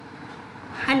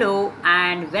Hello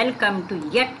and welcome to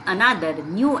yet another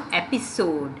new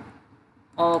episode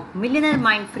of Millionaire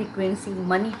Mind Frequency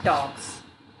Money Talks,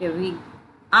 where we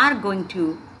are going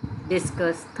to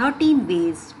discuss 13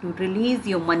 ways to release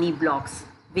your money blocks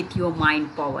with your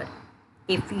mind power.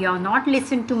 If you have not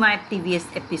listened to my previous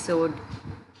episode,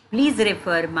 please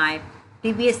refer my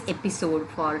previous episode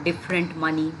for different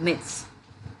money myths.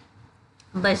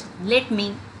 But let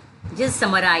me just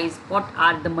summarize what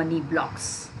are the money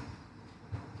blocks.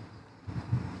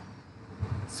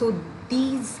 So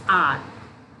these are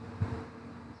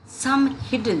some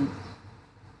hidden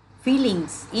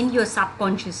feelings in your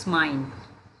subconscious mind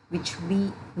which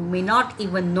you may not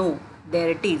even know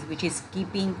there it is, which is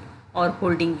keeping or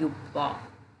holding you back.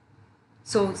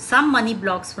 So some money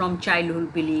blocks from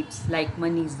childhood beliefs like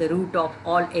money is the root of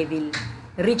all evil,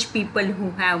 rich people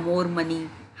who have more money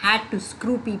had to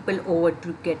screw people over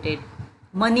to get it,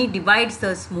 money divides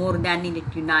us more than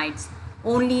it unites,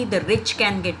 only the rich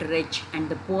can get rich and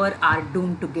the poor are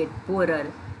doomed to get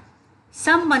poorer.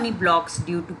 Some money blocks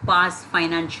due to past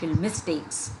financial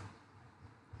mistakes.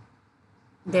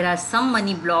 There are some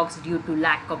money blocks due to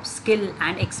lack of skill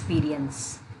and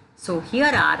experience. So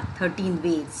here are 13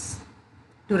 ways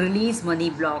to release money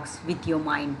blocks with your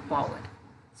mind power.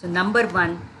 So number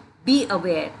 1, be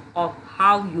aware of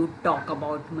how you talk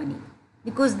about money,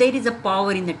 because there is a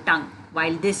power in the tongue.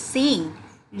 While this saying,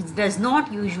 it does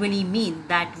not usually mean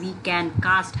that we can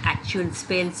cast actual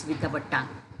spells with our tongue.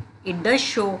 It does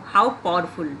show how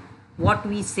powerful what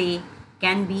we say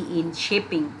can be in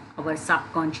shaping our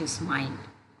subconscious mind.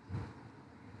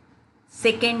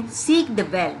 Second, seek the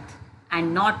wealth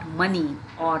and not money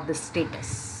or the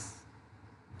status.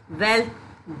 Wealth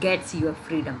gets your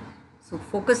freedom. So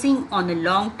focusing on a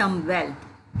long-term wealth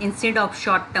instead of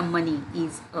short-term money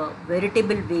is a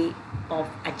veritable way of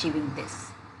achieving this.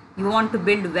 You want to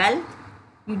build wealth?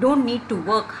 You don't need to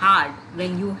work hard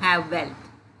when you have wealth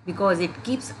because it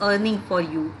keeps earning for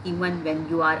you even when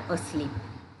you are asleep.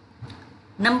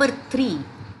 Number 3,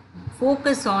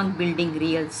 focus on building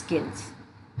real skills.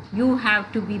 You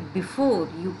have to be before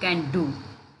you can do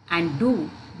and do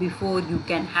before you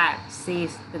can have,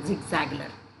 says Zig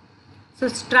Ziglar. So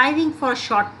striving for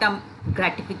short-term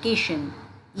gratification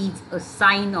is a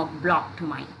sign of blocked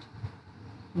mind.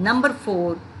 Number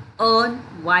 4, earn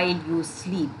while you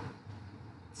sleep.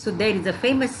 So there is a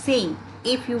famous saying,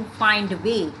 if you find a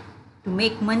way to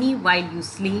make money while you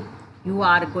sleep, you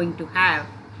are going to have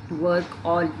to work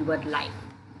all your life.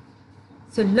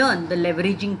 So learn the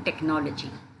leveraging technology.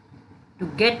 To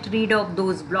get rid of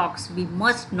those blocks, we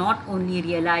must not only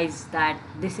realize that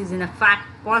this is in a fact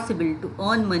possible to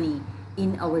earn money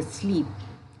in our sleep,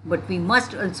 but we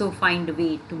must also find a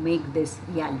way to make this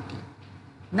reality.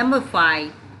 Number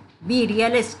 5, be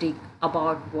realistic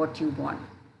about what you want.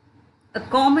 A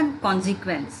common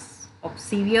consequence of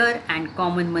severe and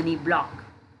common money block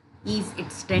is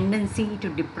its tendency to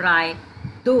deprive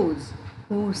those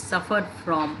who suffer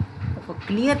from of a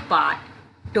clear path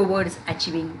towards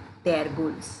achieving their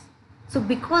goals. So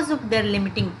because of their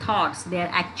limiting thoughts, they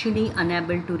are actually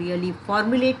unable to really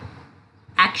formulate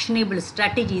actionable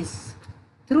strategies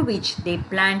through which they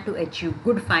plan to achieve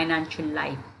good financial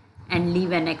life and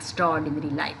live an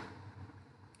extraordinary life.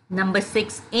 Number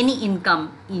 6, any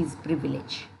income is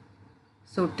privilege.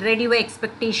 So trade your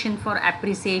expectation for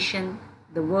appreciation.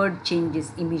 The word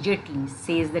changes immediately,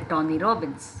 says the Tony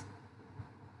Robbins.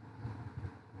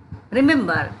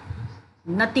 Remember,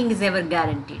 nothing is ever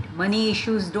guaranteed. Money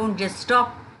issues don't just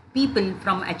stop people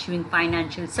from achieving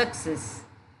financial success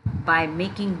by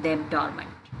making them dormant.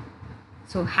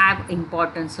 So have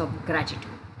importance of gratitude.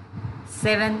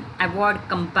 7, avoid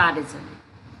comparison.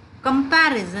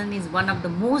 Comparison is one of the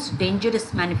most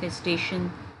dangerous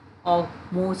manifestations of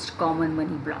most common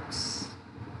money blocks.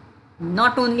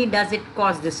 Not only does it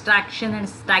cause distraction and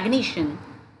stagnation,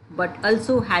 but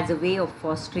also has a way of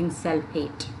fostering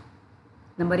self-hate.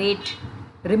 Number 8,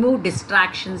 remove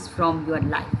distractions from your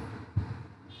life.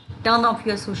 Turn off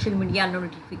your social media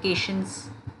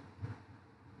notifications.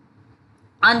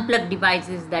 Unplug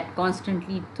devices that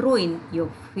constantly throw in your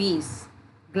face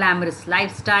glamorous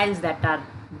lifestyles that are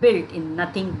built in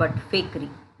nothing but fakery.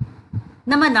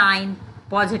 Number 9,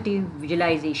 positive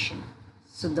visualization.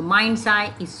 So the mind's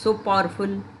eye is so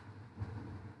powerful.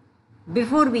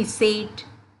 Before we say it,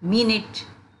 mean it,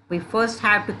 we first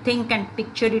have to think and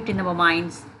picture it in our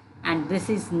minds, and this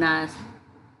is nothing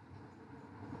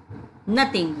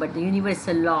but the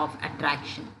universal law of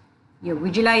attraction. Your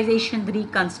visualization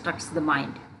reconstructs the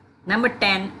mind. Number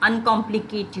 10,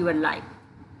 uncomplicate your life.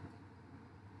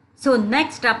 So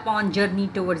next up on journey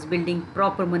towards building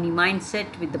proper money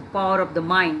mindset with the power of the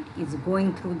mind is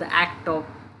going through the act of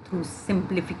through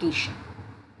simplification.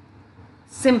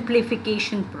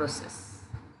 Simplification process.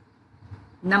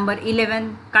 Number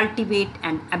 11, cultivate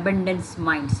an abundance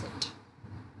mindset.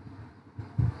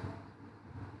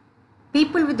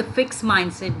 People with a fixed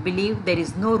mindset believe there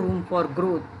is no room for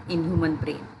growth in human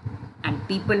brain, and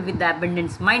people with the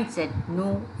abundance mindset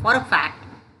know for a fact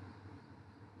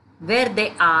where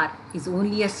they are is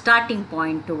only a starting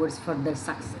point towards further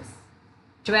success.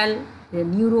 12, the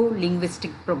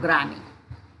neuro-linguistic programming,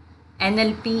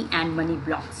 NLP and money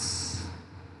blocks.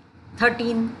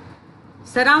 13,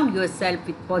 surround yourself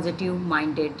with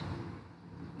positive-minded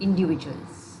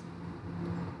individuals.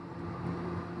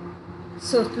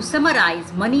 So to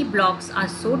summarize, money blocks are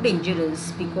so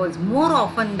dangerous because more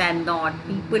often than not,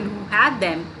 people who have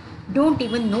them don't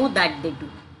even know that they do,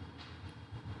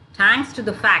 thanks to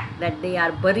the fact that they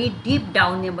are buried deep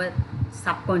down in our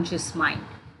subconscious mind.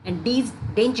 And these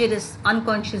dangerous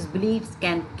unconscious beliefs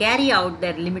can carry out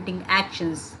their limiting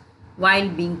actions while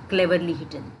being cleverly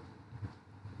hidden.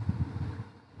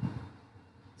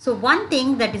 So one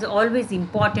thing that is always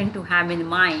important to have in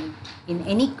mind in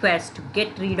any quest to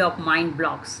get rid of mind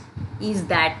blocks is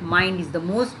that mind is the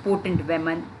most potent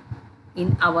weapon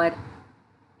in our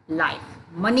life.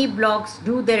 Money blocks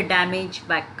do their damage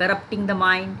by corrupting the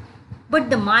mind, but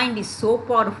the mind is so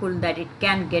powerful that it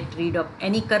can get rid of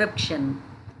any corruption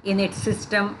in its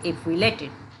system if we let it.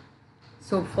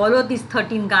 So follow these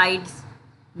 13 guides.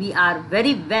 We are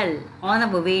very well on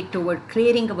our way toward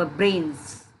clearing our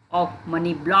brains of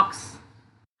money blocks,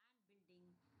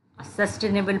 a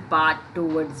sustainable path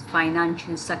towards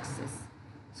financial success.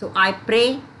 So I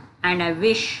pray and I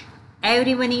wish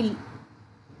everyone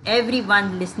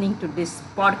listening to this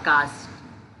podcast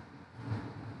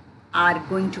are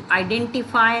going to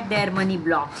identify their money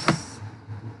blocks,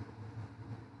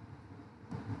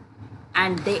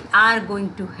 and they are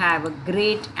going to have a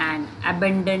great and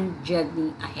abundant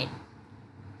journey ahead.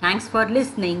 Thanks for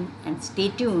listening, and stay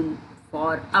tuned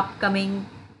for upcoming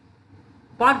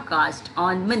podcast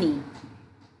on money.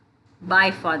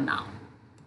 Bye for now.